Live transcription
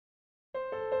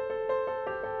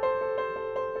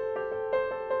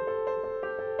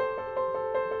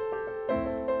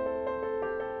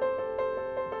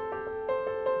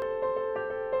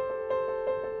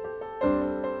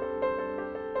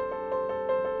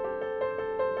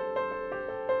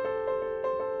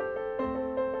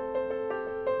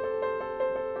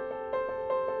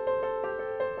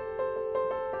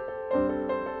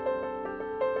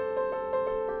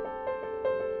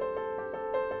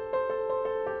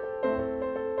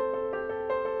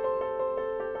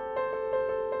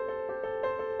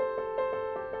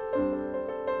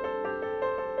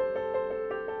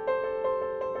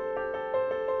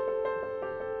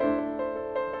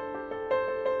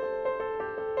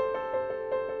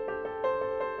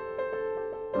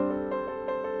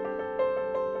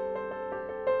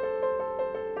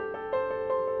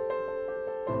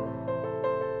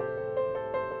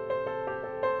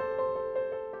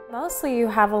mostly you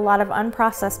have a lot of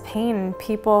unprocessed pain,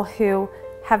 people who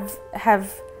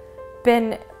have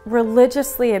been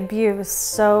religiously abused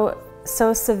so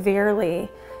severely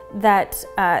that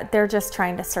they're just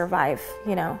trying to survive,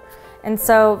 you know. And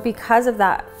so because of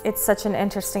that, it's such an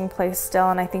interesting place still,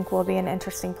 and I think will be an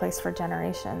interesting place for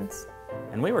generations.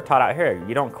 And we were taught out here,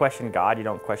 you don't question God, you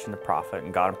don't question the prophet,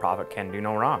 and God and prophet can do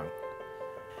no wrong.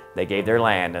 They gave their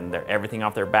land and everything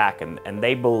off their back, and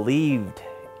they believed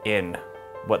in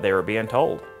what they were being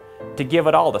told. To give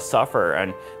it all, to suffer,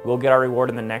 and we'll get our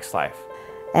reward in the next life.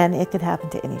 And it could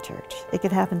happen to any church. It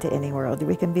could happen to any world.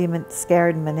 We can be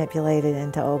scared and manipulated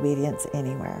into obedience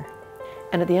anywhere.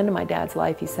 And at the end of my dad's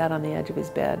life, he sat on the edge of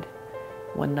his bed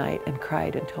one night and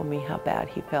cried and told me how bad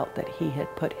he felt that he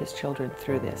had put his children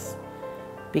through this.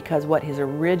 Because what his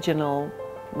original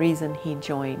reason he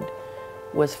joined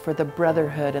was for the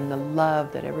brotherhood and the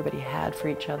love that everybody had for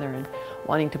each other and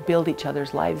wanting to build each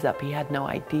other's lives up. He had no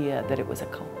idea that it was a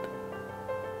cult.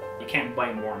 You can't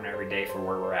blame Warren every day for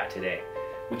where we're at today.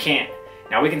 We can't.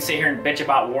 Now we can sit here and bitch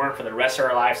about Warren for the rest of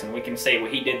our lives, and we can say, well,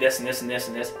 he did this and this and this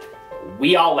and this.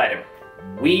 We all let him.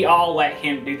 We all let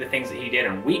him do the things that he did,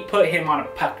 and we put him on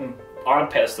a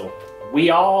pedestal.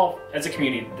 We all, as a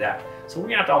community, did that. So we're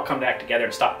gonna have to all come back together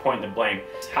and stop pointing the blame.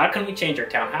 How can we change our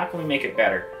town? How can we make it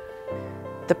better?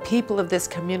 The people of this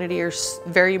community are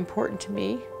very important to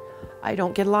me. I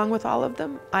don't get along with all of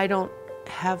them. I don't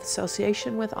have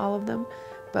association with all of them,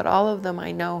 but all of them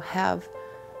I know have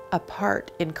a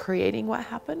part in creating what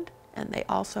happened, and they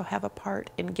also have a part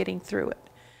in getting through it.